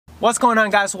What's going on,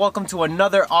 guys? Welcome to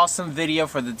another awesome video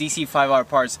for the DC5 Auto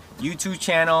Parts YouTube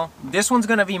channel. This one's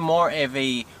gonna be more of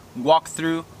a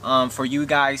walkthrough for you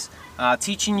guys,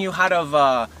 teaching you how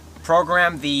to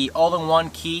program the all-in-one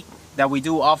key that we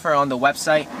do offer on the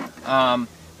website.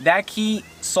 That key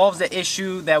solves the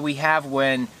issue that we have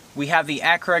when we have the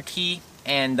Acura key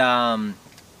and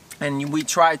we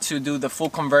try to do the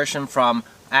full conversion from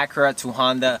Acura to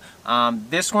Honda.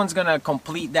 This one's gonna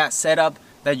complete that setup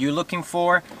that you're looking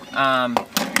for,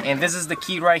 and this is the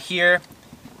key right here.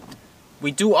 We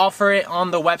do offer it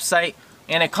on the website,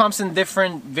 and it comes in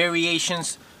different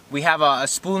variations. We have a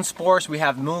Spoon Sports, we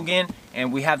have Mugen,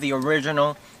 and we have the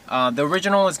original. The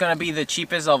original is going to be the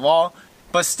cheapest of all,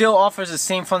 but still offers the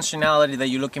same functionality that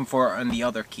you're looking for on the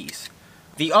other keys.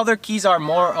 The other keys are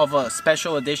more of a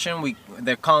special edition.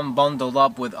 They come bundled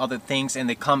up with other things, and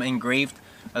they come engraved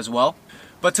as well.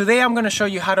 But today I'm going to show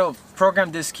you how to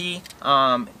program this key.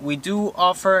 We do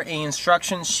offer an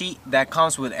instruction sheet that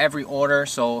comes with every order,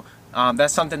 so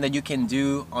that's something that you can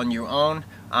do on your own.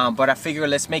 But I figure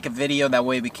let's make a video, that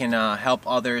way we can help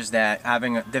others that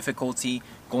having a difficulty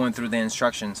going through the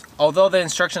instructions. Although the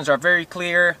instructions are very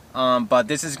clear, but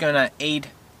this is going to aid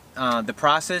the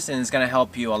process, and it's going to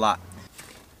help you a lot.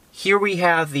 Here we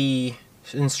have the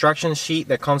instruction sheet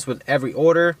that comes with every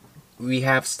order. We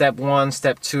have step 1,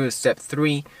 step 2, step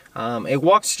 3. It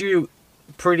walks you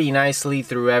pretty nicely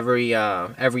through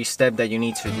every step that you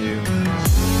need to do.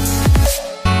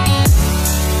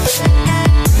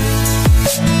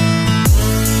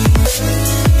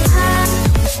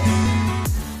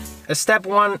 Step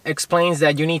 1 explains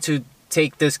that you need to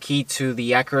take this key to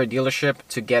the Acura dealership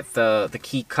to get the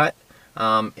key cut.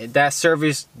 That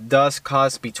service does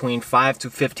cost between $5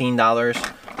 to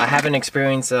 $15. I haven't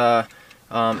experienced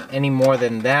any more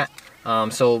than that.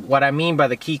 So what I mean by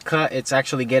the key cut, it's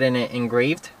actually getting it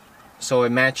engraved so it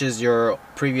matches your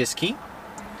previous key.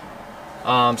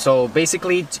 So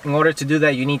basically, in order to do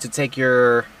that, you need to take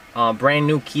your brand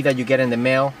new key that you get in the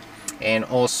mail, and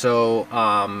also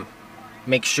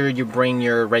make sure you bring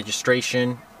your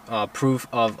registration, proof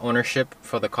of ownership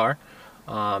for the car.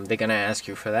 They're gonna ask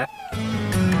you for that.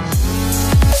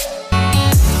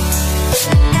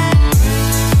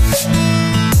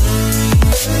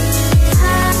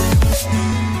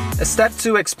 Step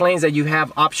 2 explains that you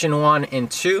have option 1 and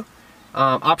 2.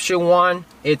 Option 1,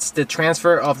 it's the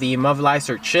transfer of the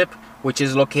immobilizer chip, which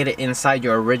is located inside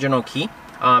your original key.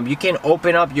 You can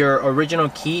open up your original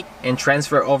key and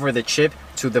transfer over the chip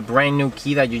to the brand new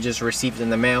key that you just received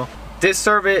in the mail. This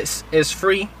service is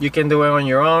free. You can do it on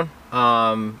your own.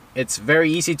 It's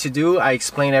very easy to do. I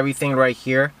explain everything right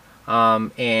here,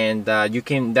 and you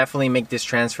can definitely make this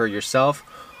transfer yourself.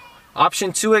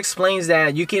 Option 2 explains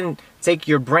that you can take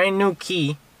your brand new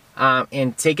key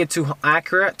and take it to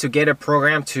Acura to get a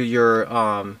program to your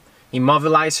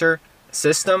immobilizer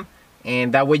system,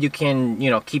 and that way you can,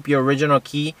 keep your original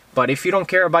key. But if you don't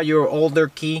care about your older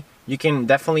key, you can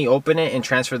definitely open it and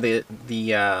transfer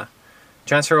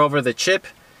transfer over the chip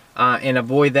and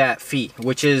avoid that fee,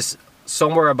 which is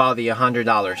somewhere about the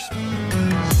 $100.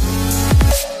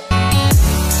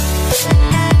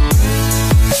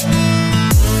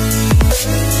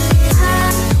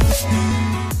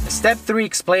 Step 3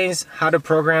 explains how to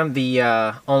program the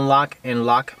unlock and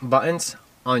lock buttons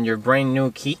on your brand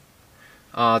new key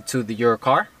to your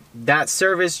car. That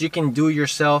service you can do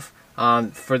yourself.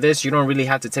 For this, you don't really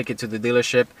have to take it to the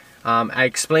dealership. I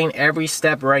explain every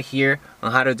step right here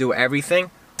on how to do everything.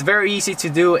 It's very easy to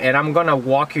do, and I'm gonna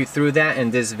walk you through that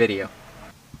in this video.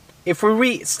 If we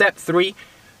read step 3,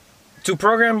 to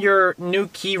program your new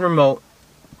key remote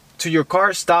to your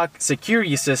car stock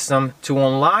security system to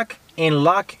unlock and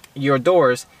lock your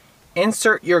doors,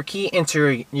 insert your key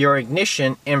into your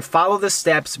ignition and follow the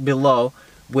steps below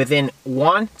within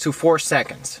 1 to 4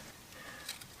 seconds.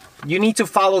 You need to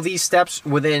follow these steps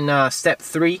within step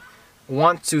 3,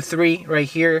 1 to 3 right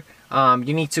here.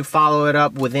 You need to follow it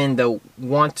up within the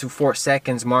 1 to 4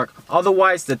 seconds mark.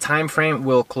 Otherwise, the time frame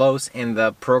will close and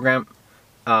the program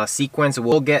sequence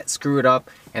will get screwed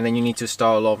up, and then you need to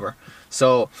start all over.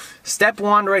 So step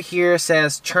 1 right here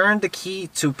says turn the key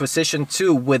to position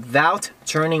 2 without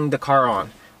turning the car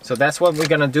on. So that's what we're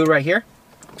gonna do right here.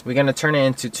 We're gonna turn it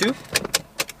into 2.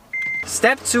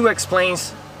 Step 2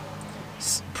 explains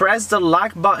press the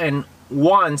lock button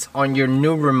once on your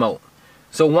new remote.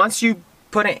 So once you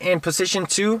put it in position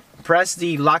 2, press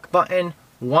the lock button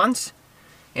once,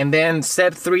 and then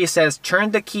step 3 says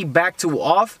turn the key back to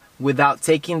off without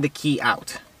taking the key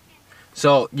out.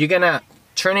 So you're gonna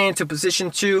turn it into position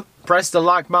 2, press the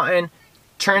lock button,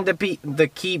 turn the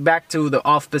key back to the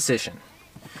off position.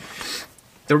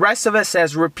 The rest of it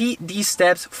says repeat these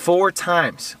steps 4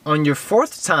 times. On your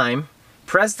 4th time,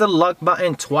 press the lock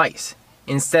button twice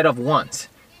instead of once.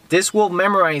 This will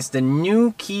memorize the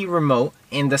new key remote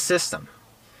in the system.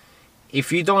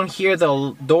 If you don't hear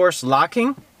the doors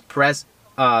locking, press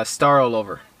start all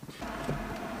over.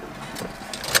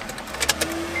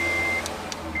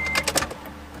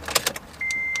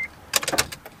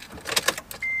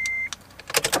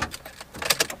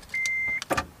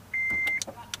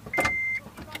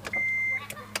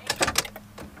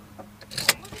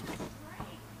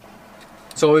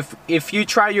 So if you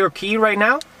try your key right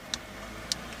now,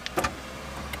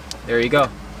 there you go,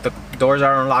 the doors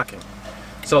are unlocking.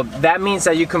 So that means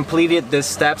that you completed the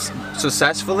steps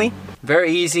successfully.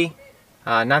 Very easy,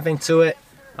 nothing to it.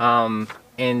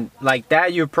 And like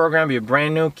that, you program your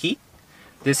brand new key.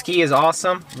 This key is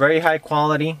awesome, very high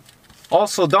quality.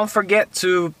 Also, don't forget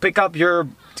to pick up your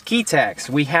key tags.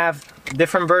 We have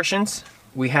different versions.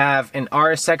 We have an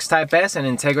RSX Type S and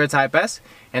Integra Type S,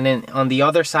 and then on the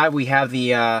other side we have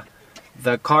the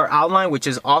car outline, which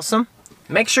is awesome.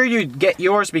 Make sure you get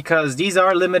yours because these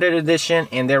are limited edition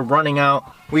and they're running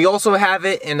out. We also have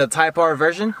it in the Type R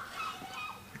version.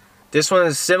 This one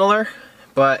is similar,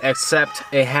 but except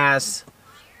it has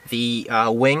the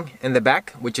wing in the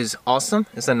back, which is awesome.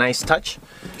 It's a nice touch.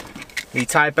 The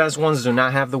Type S ones do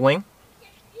not have the wing.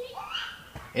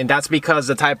 And that's because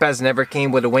the Type S never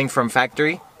came with a wing from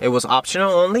factory. It was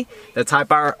optional only. The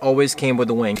Type R always came with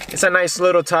a wing. It's a nice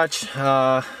little touch.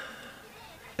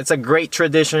 It's a great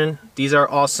tradition. These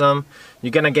are awesome.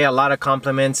 You're gonna get a lot of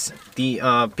compliments.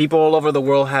 The people all over the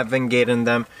world have been getting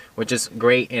them, which is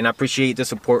great, and I appreciate the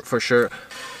support for sure.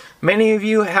 Many of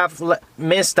you have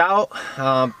missed out,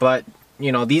 but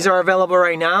you know, these are available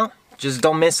right now. Just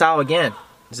don't miss out again.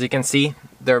 As you can see,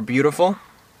 they're beautiful.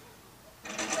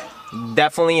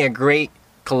 Definitely a great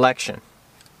collection.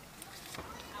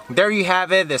 There you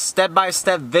have it, the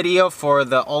step-by-step video for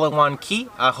the all-in-one key.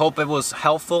 I hope it was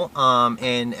helpful,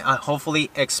 and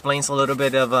hopefully explains a little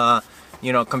bit of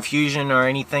you know, confusion or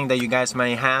anything that you guys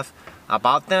may have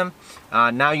about them.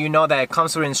 Now you know that it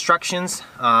comes with instructions.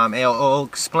 It'll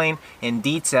explain in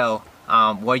detail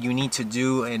what you need to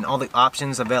do and all the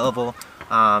options available.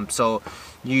 So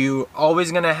you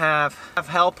always gonna have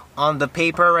help on the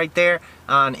paper right there,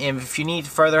 and if you need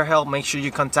further help, make sure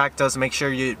you contact us, make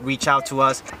sure you reach out to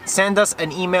us, send us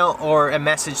an email or a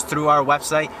message through our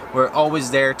website. We're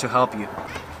always there to help you.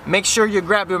 Make sure you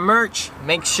grab your merch,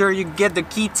 make sure you get the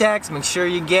key tags, make sure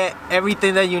you get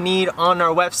everything that you need on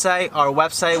our website. Our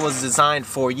website was designed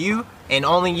for you and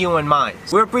only you in mind.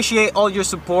 We appreciate all your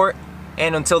support,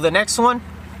 and until the next one,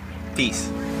 peace.